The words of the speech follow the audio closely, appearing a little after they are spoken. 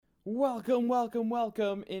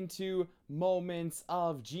Welcome into Moments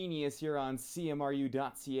of Genius here on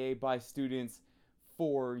CMRU.ca by students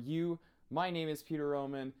for you. My name is Peter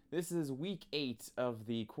Roman. This is week 8 of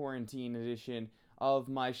the quarantine edition of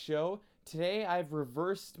my show. Today I've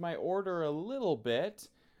reversed my order a little bit,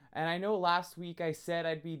 and I know last week I said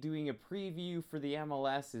I'd be doing a preview for the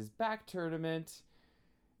MLS's back tournament,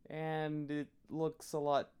 and it looks a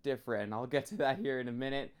lot different. I'll get to that here in a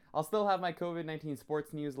minute. I'll still have my COVID 19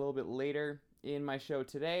 sports news a little bit later in my show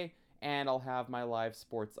today, and I'll have my live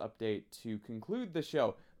sports update to conclude the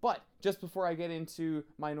show. But just before I get into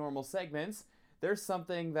my normal segments, there's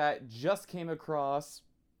something that just came across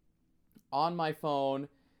on my phone,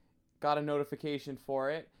 got a notification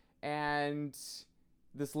for it, and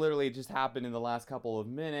this literally just happened in the last couple of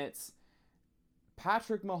minutes.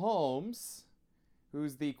 Patrick Mahomes,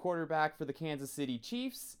 who's the quarterback for the Kansas City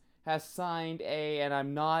Chiefs, has signed and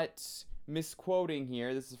I'm not misquoting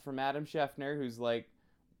here, this is from Adam Schefter, who's like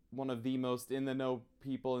one of the most in the know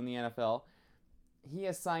people in the NFL. He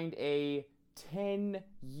has signed a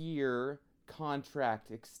 10-year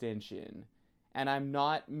contract extension. And I'm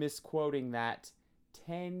not misquoting that.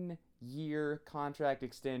 10-year contract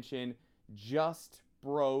extension just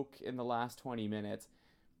broke in the last 20 minutes.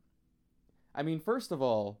 I mean, first of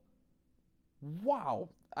all, wow.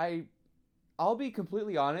 I'll be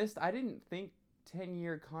completely honest, I didn't think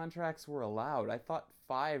 10-year contracts were allowed. I thought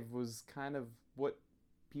 5 was kind of what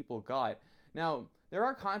people got. Now, there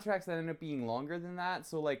are contracts that end up being longer than that.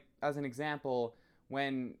 So like as an example,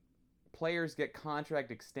 when players get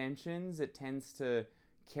contract extensions, it tends to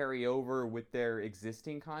carry over with their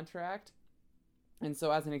existing contract. And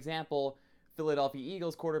so as an example, Philadelphia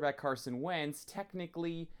Eagles quarterback Carson Wentz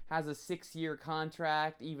technically has a 6-year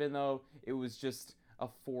contract, even though it was just a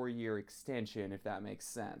 4-year extension, if that makes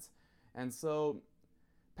sense. And so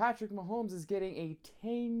Patrick Mahomes is getting a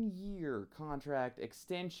 10-year contract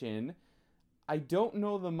extension. I don't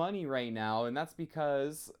know the money right now, and that's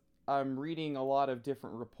because I'm reading a lot of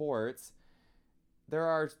different reports. There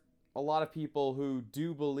are a lot of people who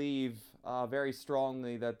do believe very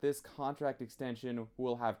strongly that this contract extension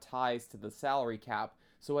will have ties to the salary cap.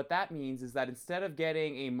 So what that means is that instead of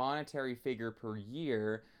getting a monetary figure per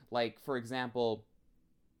year, like for example,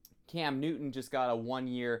 Cam Newton just got a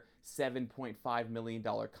 1-year, $7.5 million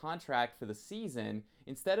contract for the season,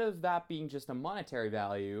 instead of that being just a monetary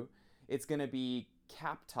value, it's going to be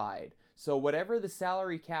cap tied. So whatever the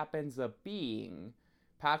salary cap ends up being,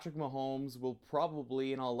 Patrick Mahomes will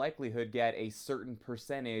probably, in all likelihood, get a certain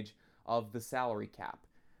percentage of the salary cap.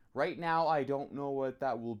 Right now, I don't know what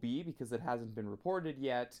that will be because it hasn't been reported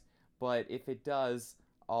yet, but if it does,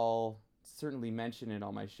 I'll certainly mention it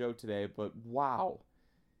on my show today. But wow,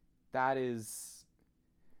 that is.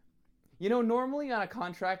 Normally on a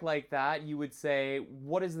contract like that, you would say,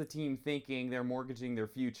 what is the team thinking? They're mortgaging their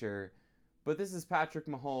future. But this is Patrick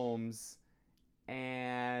Mahomes,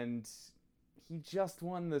 and he just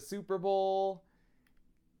won the Super Bowl,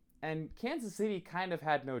 and Kansas City kind of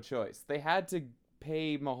had no choice. They had to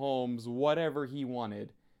pay Mahomes whatever he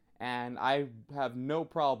wanted, and I have no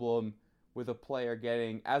problem with a player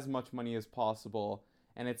getting as much money as possible,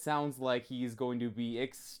 and it sounds like he's going to be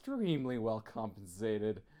extremely well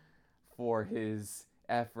compensated for his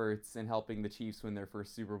efforts in helping the Chiefs win their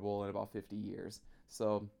first Super Bowl in about 50 years.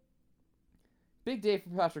 So, big day for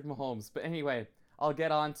Patrick Mahomes. But anyway, I'll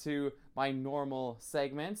get on to my normal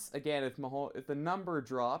segments. Again, if the number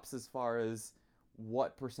drops as far as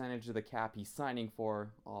what percentage of the cap he's signing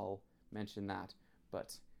for, I'll mention that.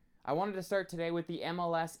 But I wanted to start today with the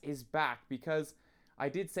MLS is back because I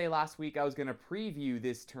did say last week I was going to preview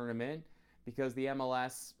this tournament because the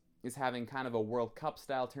MLS is having kind of a World Cup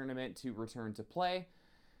style tournament to return to play.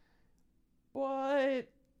 But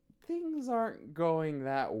things aren't going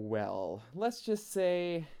that well. Let's just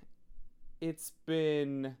say it's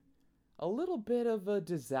been a little bit of a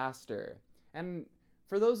disaster. And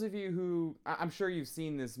for those of you who, I'm sure you've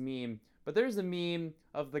seen this meme, but there's a meme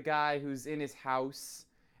of the guy who's in his house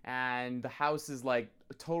and the house is like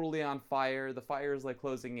totally on fire. The fire is like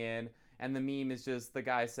closing in, and the meme is just the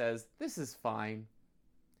guy says, "This is fine."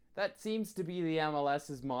 That seems to be the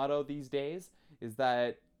MLS's motto these days, is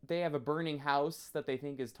that they have a burning house that they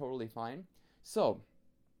think is totally fine. So,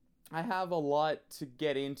 I have a lot to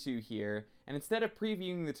get into here, and instead of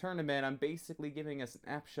previewing the tournament, I'm basically giving a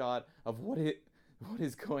snapshot of what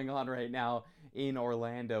is going on right now in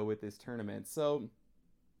Orlando with this tournament. So,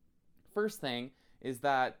 first thing is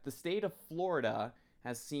that the state of Florida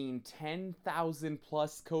has seen 10,000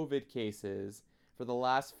 plus COVID cases for the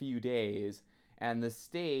last few days, and the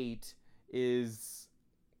state is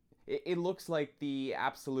it looks like the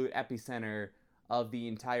absolute epicenter of the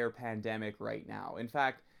entire pandemic right now. In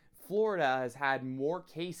fact, Florida has had more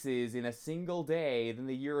cases in a single day than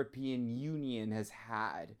the European Union has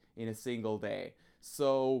had in a single day.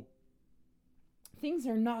 So things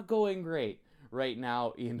are not going great right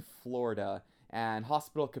now in Florida, and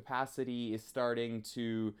hospital capacity is starting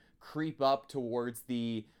to creep up towards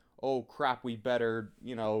the oh crap, we better,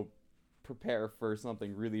 prepare for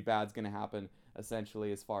something really bad's going to happen,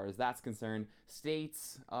 essentially, as far as that's concerned.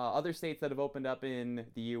 Other states that have opened up in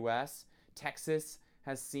the US, Texas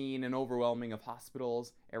has seen an overwhelming of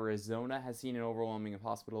hospitals, Arizona has seen an overwhelming of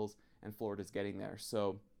hospitals, and Florida's getting there.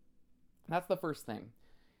 So that's the first thing.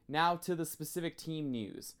 Now to the specific team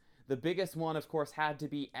news. The biggest one, of course, had to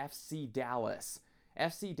be FC Dallas.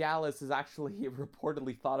 FC Dallas has actually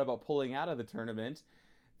reportedly thought about pulling out of the tournament.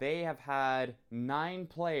 They have had 9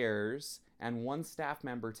 players and 1 staff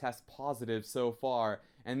member test positive so far,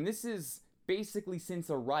 and this is basically since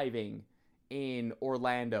arriving in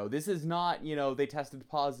Orlando. This is not, they tested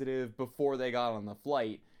positive before they got on the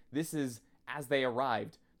flight. This is as they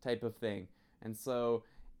arrived type of thing. And so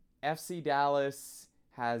FC Dallas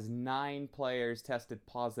has 9 players tested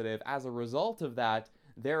positive. As a result of that,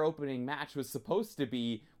 their opening match was supposed to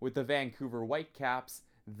be with the Vancouver Whitecaps.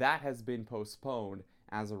 That has been postponed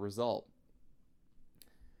as a result.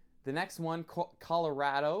 The next one,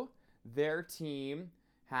 Colorado, their team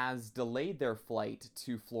has delayed their flight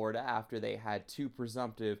to Florida after they had 2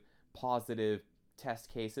 presumptive positive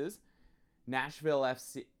test cases. Nashville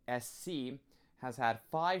SC has had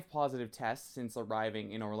 5 positive tests since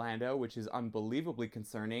arriving in Orlando, which is unbelievably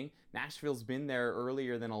concerning. Nashville's been there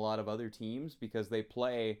earlier than a lot of other teams because they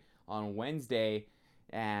play on Wednesday,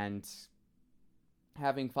 and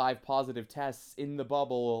having 5 positive tests in the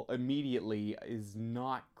bubble immediately is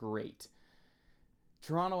not great.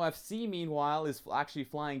 Toronto FC, meanwhile, is actually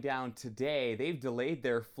flying down today. They've delayed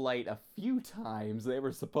their flight a few times. They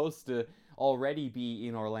were supposed to already be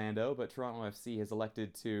in Orlando, but Toronto FC has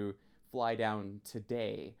elected to fly down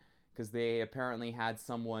today because they apparently had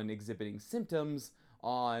someone exhibiting symptoms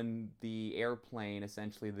on the airplane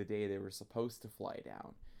essentially the day they were supposed to fly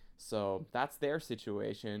down. So that's their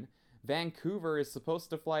situation. Vancouver is supposed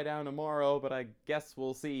to fly down tomorrow, but I guess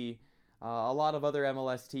we'll see. A lot of other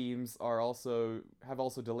MLS teams have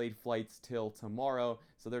also delayed flights till tomorrow,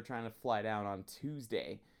 so they're trying to fly down on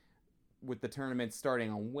Tuesday, with the tournament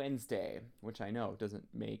starting on Wednesday, which I know doesn't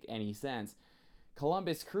make any sense.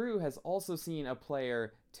 Columbus Crew has also seen a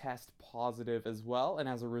player test positive as well, and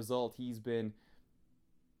as a result, he's been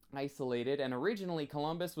isolated. And originally,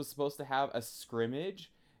 Columbus was supposed to have a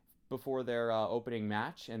scrimmage before their opening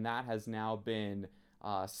match, and that has now been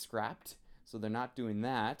scrapped, so they're not doing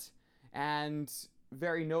that. And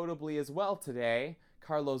very notably as well today,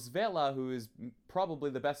 Carlos Vela, who is probably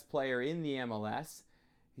the best player in the MLS,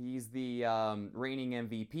 he's the reigning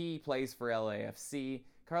MVP, plays for LAFC.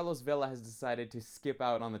 Carlos Vela has decided to skip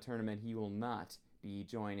out on the tournament. He will not be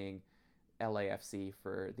joining LAFC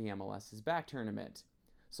for the MLS's back tournament.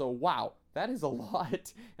 So wow, that is a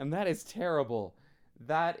lot, and that is terrible.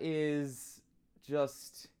 That is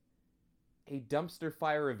just a dumpster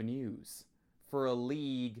fire of news for a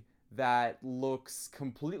league that looks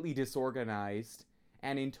completely disorganized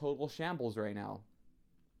and in total shambles right now.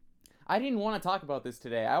 I didn't want to talk about this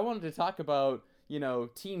today. I wanted to talk about,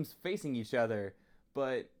 teams facing each other,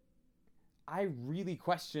 but I really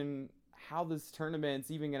question how this tournament's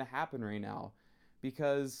even going to happen right now,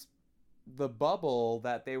 because the bubble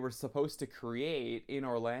that they were supposed to create in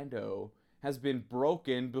Orlando has been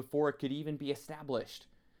broken before it could even be established.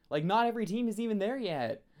 Like, not every team is even there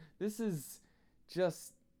yet. This is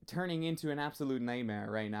just turning into an absolute nightmare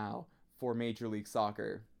right now for Major League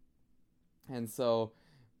Soccer. And so,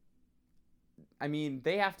 I mean,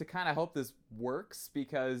 they have to kind of hope this works,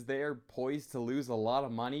 because they're poised to lose a lot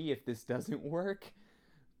of money if this doesn't work.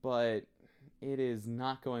 But it is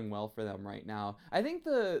not going well for them right now. I think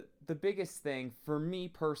the biggest thing for me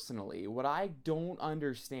personally, what I don't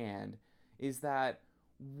understand is that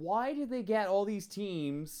why did they get all these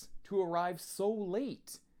teams to arrive so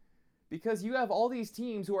late? Because you have all these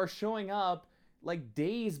teams who are showing up like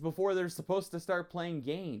days before they're supposed to start playing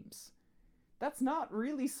games. That's not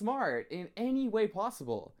really smart in any way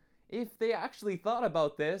possible. If they actually thought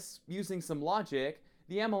about this using some logic,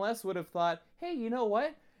 the MLS would have thought, hey, you know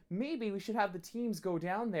what? Maybe we should have the teams go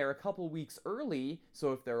down there a couple weeks early,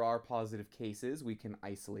 so if there are positive cases, we can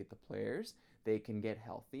isolate the players, they can get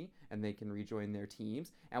healthy, and they can rejoin their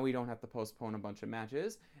teams, and we don't have to postpone a bunch of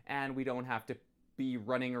matches, and we don't have to be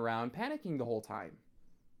running around panicking the whole time.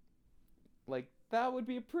 Like, that would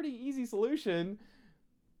be a pretty easy solution,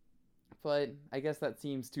 but I guess that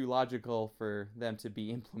seems too logical for them to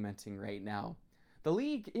be implementing right now. The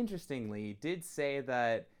league, interestingly, did say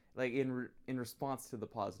that, like in response to the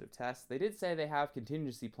positive test, they did say they have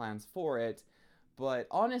contingency plans for it, but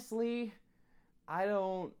honestly, I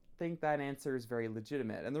don't think that answer is very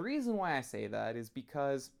legitimate. And the reason why I say that is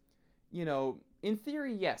because, in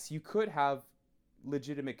theory, yes, you could have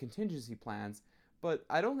legitimate contingency plans, but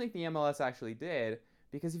I don't think the MLS actually did,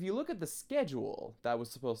 because if you look at the schedule that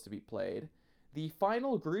was supposed to be played, the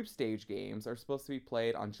final group stage games are supposed to be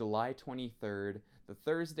played on July 23rd, the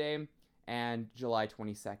Thursday, and July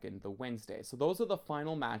 22nd, the Wednesday. So those are the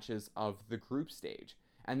final matches of the group stage.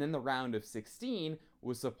 And then the round of 16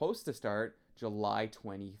 was supposed to start July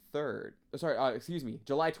 23rd.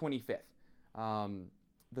 July 25th,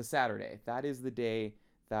 the Saturday. That is the day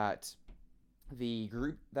that the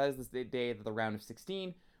day that the round of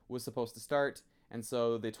 16 was supposed to start. And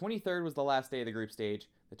so the 23rd was the last day of the group stage.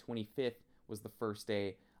 The 25th was the first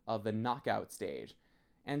day of the knockout stage.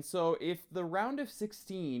 And so if the round of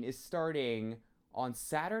 16 is starting on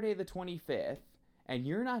Saturday the 25th, and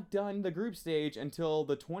you're not done the group stage until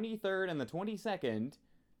the 23rd and the 22nd,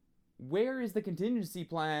 where is the contingency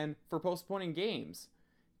plan for postponing games?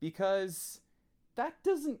 Because that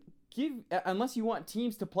doesn't give, unless you want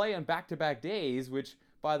teams to play on back-to-back days, which,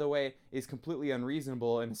 by the way, is completely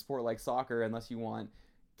unreasonable in a sport like soccer unless you want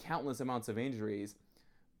countless amounts of injuries.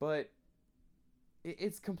 But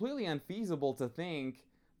it's completely unfeasible to think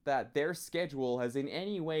that their schedule has in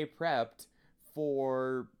any way prepped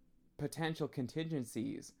for potential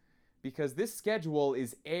contingencies, because this schedule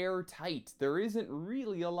is airtight. There isn't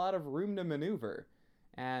really a lot of room to maneuver.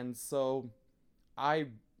 And so I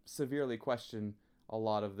severely question a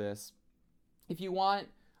lot of this. If you want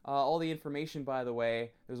all the information, by the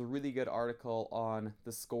way, there's a really good article on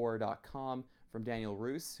thescore.com from Daniel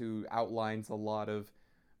Roos, who outlines a lot of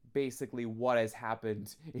basically what has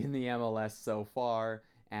happened in the MLS so far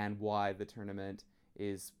and why the tournament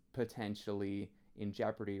is potentially in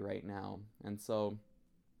jeopardy right now. And so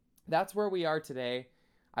that's where we are today.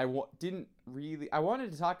 I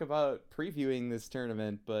wanted to talk about previewing this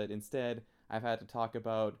tournament, but instead I've had to talk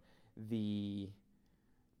about the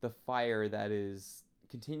fire that is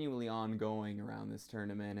continually ongoing around this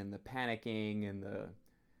tournament, and the panicking and the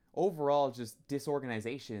overall just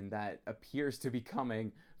disorganization that appears to be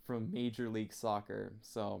coming from Major League Soccer.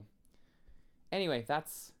 So anyway,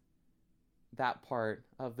 that's that part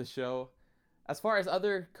of the show. As far as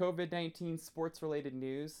other COVID-19 sports-related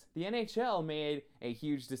news, the NHL made a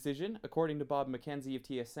huge decision. According to Bob McKenzie of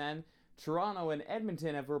TSN, Toronto and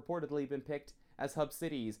Edmonton have reportedly been picked as hub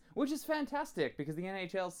cities, which is fantastic because the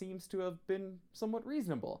NHL seems to have been somewhat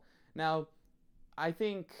reasonable. Now, I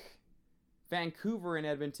think Vancouver and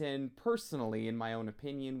Edmonton, personally, in my own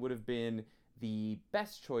opinion, would have been the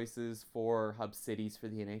best choices for hub cities for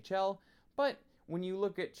the NHL, but when you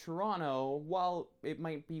look at Toronto, while it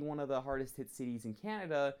might be one of the hardest hit cities in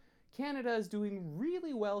Canada, Canada is doing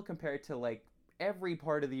really well compared to like every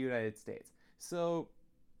part of the United States. So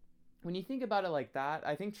when you think about it like that,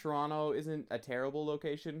 I think Toronto isn't a terrible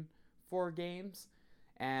location for games.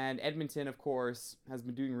 And Edmonton, of course, has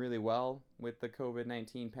been doing really well with the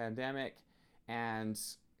COVID-19 pandemic, and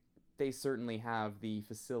they certainly have the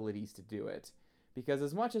facilities to do it. Because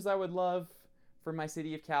as much as I would love for my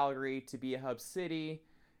city of Calgary to be a hub city,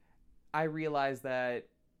 I realize that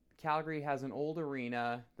Calgary has an old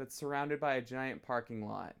arena that's surrounded by a giant parking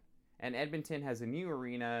lot. And Edmonton has a new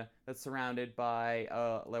arena that's surrounded by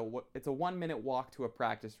it's a 1 minute walk to a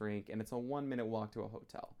practice rink, and it's a 1 minute walk to a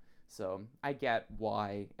hotel. So I get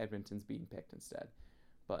why Edmonton's being picked instead.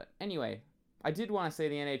 But anyway, I did want to say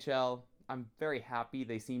the NHL, I'm very happy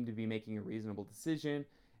they seem to be making a reasonable decision,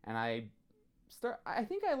 and I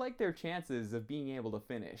think I like their chances of being able to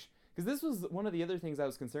finish. Because this was one of the other things I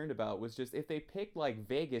was concerned about, was just if they picked like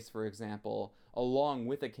Vegas, for example, along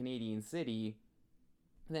with a Canadian city,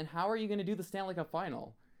 then how are you going to do the Stanley Cup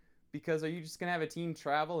final? Because are you just going to have a team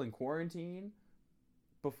travel and quarantine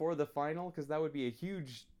before the final? Because that would be a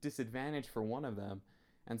huge disadvantage for one of them.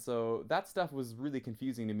 And so that stuff was really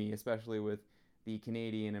confusing to me, especially with the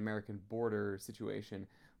Canadian-American border situation.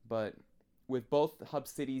 But with both hub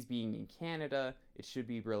cities being in Canada, it should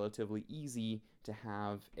be relatively easy to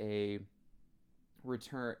have a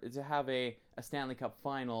Stanley Cup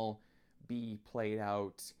final be played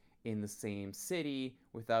out in the same city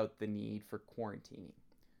without the need for quarantining.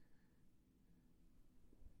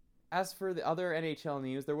 As for the other NHL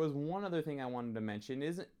news, there was one other thing I wanted to mention. It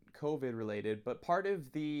isn't COVID related, but part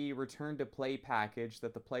of the return to play package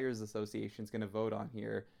that the Players Association is going to vote on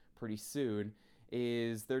here pretty soon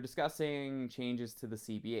is they're discussing changes to the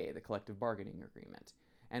CBA, the collective bargaining agreement.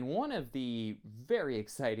 And one of the very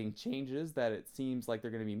exciting changes that it seems like they're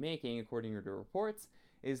going to be making, according to reports,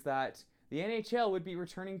 is that the NHL would be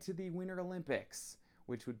returning to the Winter Olympics,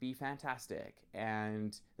 which would be fantastic.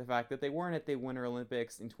 And the fact that they weren't at the Winter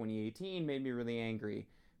Olympics in 2018 made me really angry,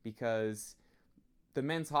 because the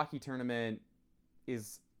men's hockey tournament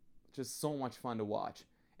is just so much fun to watch.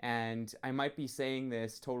 And I might be saying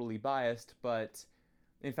this totally biased, but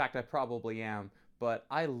in fact I probably am, but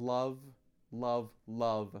I love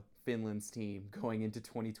Finland's team going into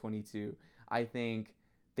 2022. I think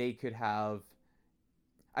they could have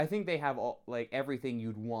I think they have all, like everything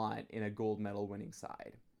you'd want in a gold medal winning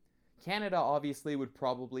side. Canada obviously would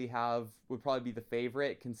probably be the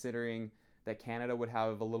favorite, considering that Canada would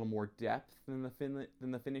have a little more depth than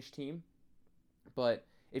the Finnish team. But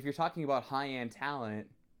if you're talking about high-end talent,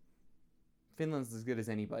 Finland's as good as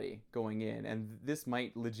anybody going in, and this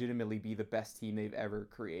might legitimately be the best team they've ever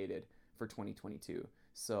created for 2022.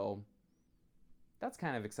 So that's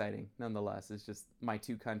kind of exciting nonetheless. It's just my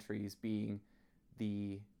two countries being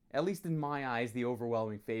at least in my eyes, the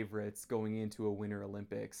overwhelming favorites going into a Winter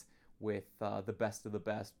Olympics, with the best of the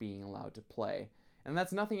best being allowed to play. And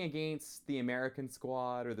that's nothing against the American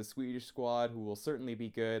squad or the Swedish squad, who will certainly be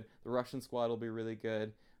good. The Russian squad will be really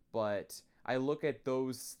good. But I look at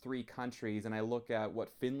those three countries and I look at what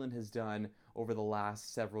Finland has done over the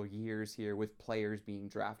last several years here, with players being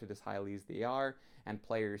drafted as highly as they are and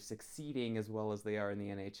players succeeding as well as they are in the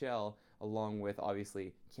NHL, along with,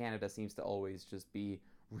 obviously, Canada seems to always just be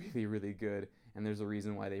really, really good, and there's a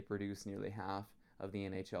reason why they produce nearly half of the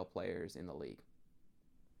NHL players in the league.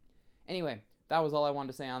 Anyway, that was all I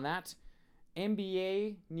wanted to say on that.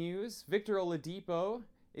 NBA news: Victor Oladipo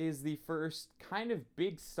is the first kind of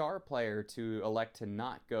big star player to elect to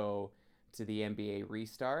not go to the NBA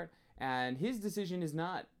restart, and his decision is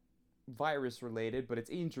not virus related, but it's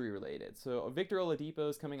injury related. So Victor Oladipo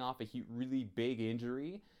is coming off a really big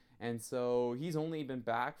injury, and so he's only been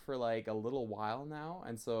back for like a little while now,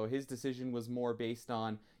 and so his decision was more based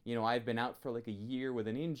on, I've been out for like a year with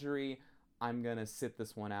an injury, I'm gonna sit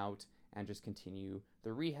this one out and just continue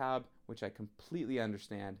the rehab, which I completely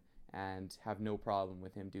understand and have no problem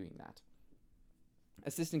with him doing that.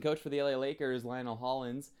 Assistant coach for the LA Lakers, Lionel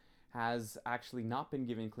Hollins, has actually not been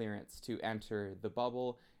given clearance to enter the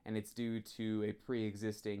bubble, and it's due to a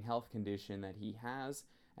pre-existing health condition that he has,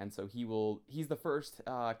 and so he's the first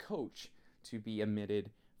coach to be omitted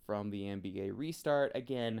from the NBA restart.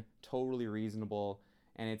 Again, totally reasonable,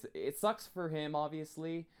 and it sucks for him,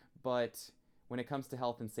 obviously, but when it comes to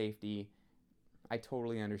health and safety, I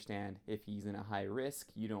totally understand. If he's in a high risk,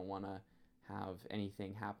 you don't want to have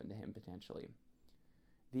anything happen to him potentially.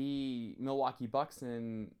 The Milwaukee Bucks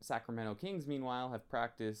and Sacramento Kings, meanwhile,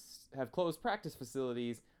 have closed practice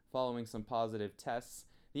facilities following some positive tests.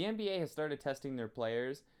 The NBA has started testing their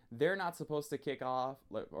players. They're not supposed to kick off,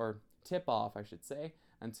 or tip off, I should say,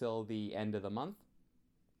 until the end of the month.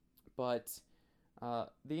 But the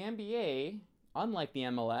NBA, unlike the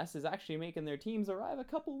MLS, is actually making their teams arrive a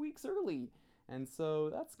couple weeks early. And so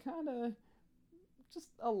that's kind of just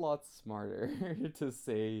a lot smarter, to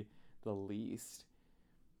say the least.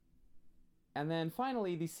 And then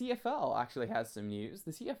finally, the CFL actually has some news.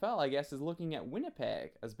 The CFL, I guess, is looking at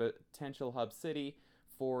Winnipeg as a potential hub city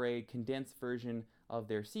for a condensed version of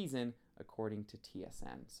their season, according to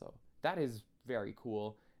TSN. So that is very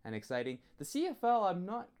cool and exciting. The CFL, I'm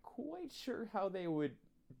not quite sure how they would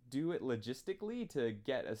do it logistically to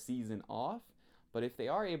get a season off, but if they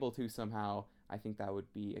are able to somehow, I think that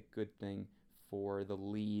would be a good thing for the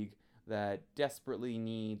league that desperately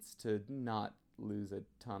needs to not lose a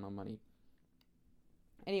ton of money.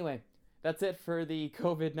 Anyway, that's it for the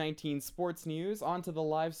COVID-19 sports news. On to the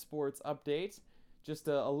live sports update. Just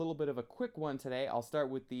a little bit of a quick one today. I'll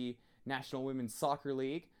start with the National Women's Soccer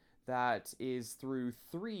League. That is through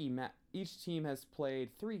each team has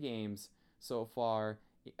played 3 games so far,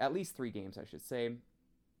 at least 3 games, I should say,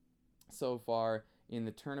 so far in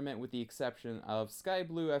the tournament, with the exception of Sky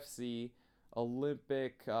Blue FC,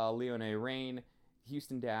 Olympic Lyonnais Reign,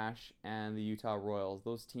 Houston Dash, and the Utah Royals.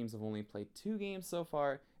 Those teams have only played 2 games so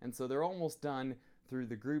far, and so they're almost done through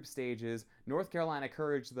the group stages. North Carolina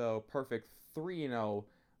Courage, though, perfect 3-0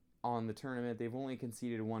 on the tournament. They've only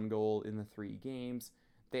conceded 1 goal in the 3 games.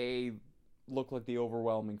 They look like the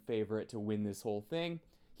overwhelming favorite to win this whole thing.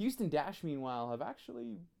 Houston Dash, meanwhile, have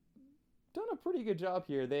actually done a pretty good job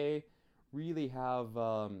here. They really have...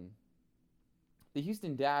 the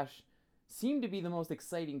Houston Dash seem to be the most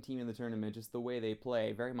exciting team in the tournament, just the way they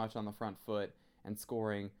play, very much on the front foot and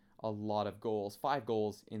scoring a lot of goals, 5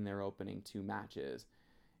 goals in their opening 2 matches.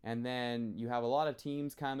 And then you have a lot of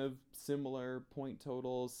teams kind of similar point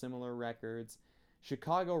totals, similar records.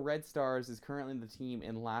 Chicago Red Stars is currently the team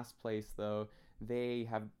in last place, though. They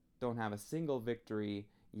don't have a single victory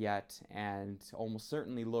yet, and almost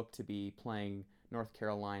certainly look to be playing North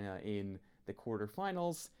Carolina in the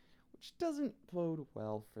quarterfinals, which doesn't bode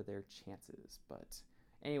well for their chances. But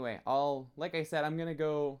anyway, like I said, I'm gonna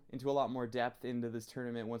go into a lot more depth into this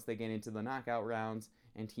tournament once they get into the knockout rounds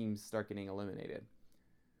and teams start getting eliminated.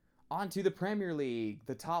 On to the Premier League.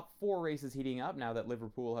 The top 4 races heating up now that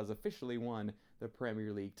Liverpool has officially won the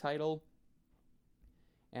Premier League title.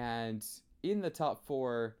 And in the top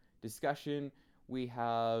 4 discussion, we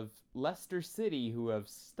have Leicester City, who have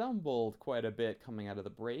stumbled quite a bit coming out of the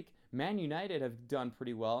break. Man United have done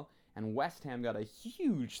pretty well, and West Ham got a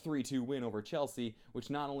huge 3-2 win over Chelsea, which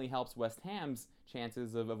not only helps West Ham's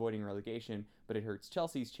chances of avoiding relegation, but it hurts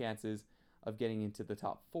Chelsea's chances of getting into the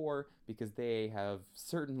top 4, because they have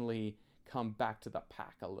certainly come back to the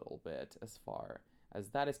pack a little bit as far as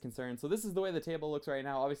that is concerned. So this is the way the table looks right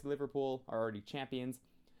now. Obviously, Liverpool are already champions.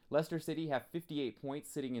 Leicester City have 58 points,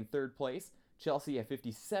 sitting in 3rd place. Chelsea have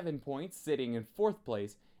 57 points, sitting in 4th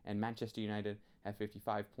place. And Manchester United have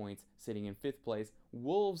 55 points, sitting in 5th place.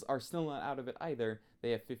 Wolves are still not out of it either.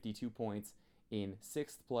 They have 52 points in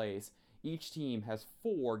 6th place. Each team has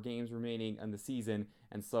 4 games remaining in the season,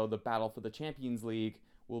 and so the battle for the Champions League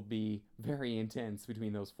will be very intense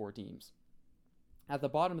between those 4 teams. At the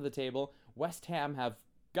bottom of the table, West Ham have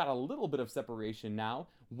got a little bit of separation now.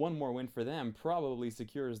 One more win for them probably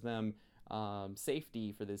secures them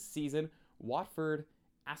safety for this season. Watford,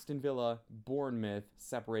 Aston Villa, Bournemouth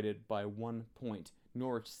separated by 1 point.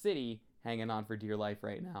 Norwich City hanging on for dear life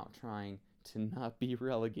right now, trying to not be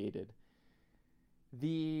relegated.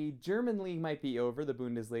 The German league might be over, the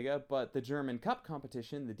Bundesliga, but the German Cup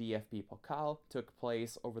competition, the DFB Pokal, took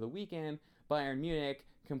place over the weekend. Bayern Munich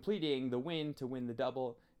completing the win to win the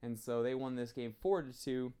double, and so they won this game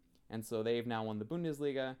 4-2, and so they've now won the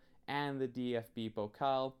Bundesliga and the DFB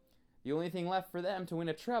Pokal. The only thing left for them to win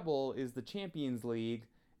a treble is the Champions League,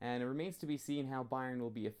 and it remains to be seen how Bayern will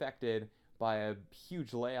be affected by a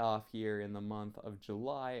huge layoff here in the month of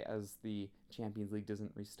July, as the Champions League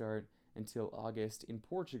doesn't restart until August in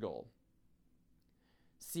Portugal.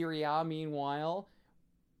 Serie A, meanwhile,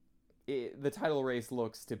 the title race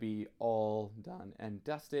looks to be all done and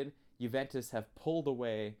dusted. Juventus have pulled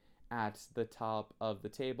away at the top of the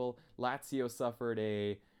table. Lazio suffered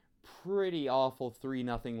a pretty awful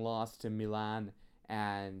 3-0 loss to Milan,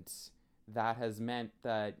 and that has meant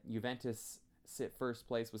that Juventus sit 1st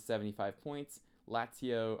place with 75 points.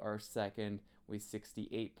 Lazio are 2nd with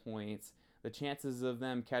 68 points. The chances of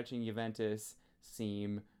them catching Juventus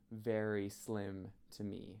seem very slim to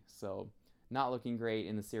me. So, not looking great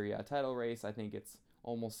in the Serie A title race. I think it's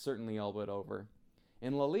almost certainly all but over.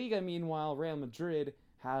 In La Liga, meanwhile, Real Madrid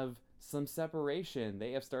have some separation.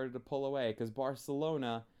 They have started to pull away because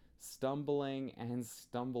Barcelona, stumbling,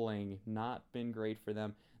 not been great for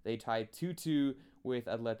them. They tied 2-2 with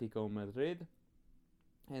Atletico Madrid.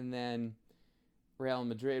 And then Real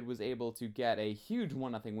Madrid was able to get a huge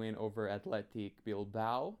 1-0 win over Athletic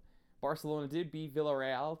Bilbao. Barcelona did beat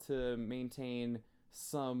Villarreal to maintain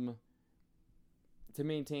some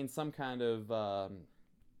kind of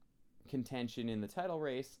contention in the title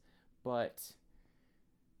race, but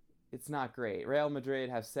it's not great. Real Madrid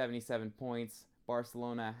has 77 points.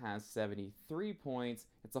 Barcelona has 73 points.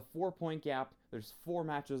 It's a 4-point gap. There's 4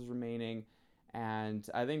 matches remaining, and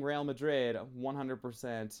I think Real Madrid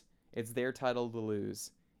 100%. It's their title to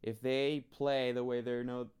lose. If they play the way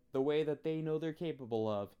that they know they're capable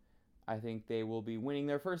of, I think they will be winning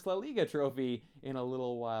their first La Liga trophy in a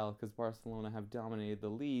little while, because Barcelona have dominated the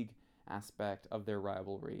league aspect of their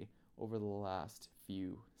rivalry over the last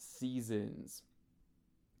few seasons.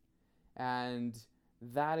 And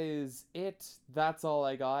that is it. That's all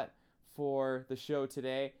I got for the show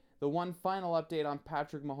today. The one final update on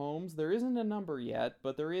Patrick Mahomes, there isn't a number yet,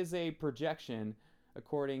 but there is a projection.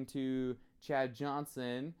 According to Chad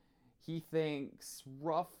Johnson, he thinks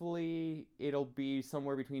roughly it'll be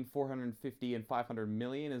somewhere between 450 and 500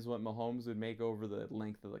 million is what Mahomes would make over the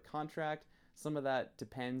length of the contract. Some of that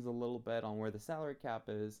depends a little bit on where the salary cap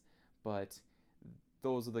is, but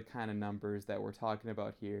those are the kind of numbers that we're talking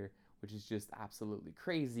about here, which is just absolutely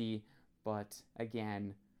crazy. But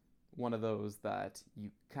again, one of those that you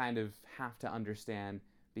kind of have to understand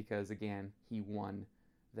because, again, he won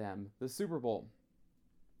them the Super Bowl.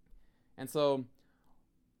 And so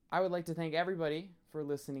I would like to thank everybody for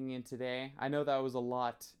listening in today. I know that was a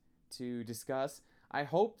lot to discuss. I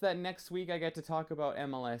hope that next week I get to talk about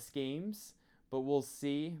MLS games, but we'll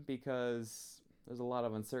see because there's a lot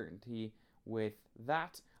of uncertainty with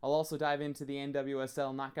that. I'll also dive into the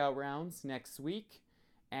NWSL knockout rounds next week,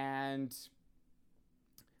 and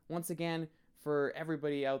once again, for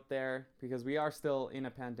everybody out there, because we are still in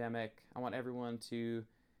a pandemic, I want everyone to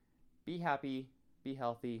be happy, be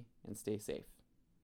healthy, and stay safe.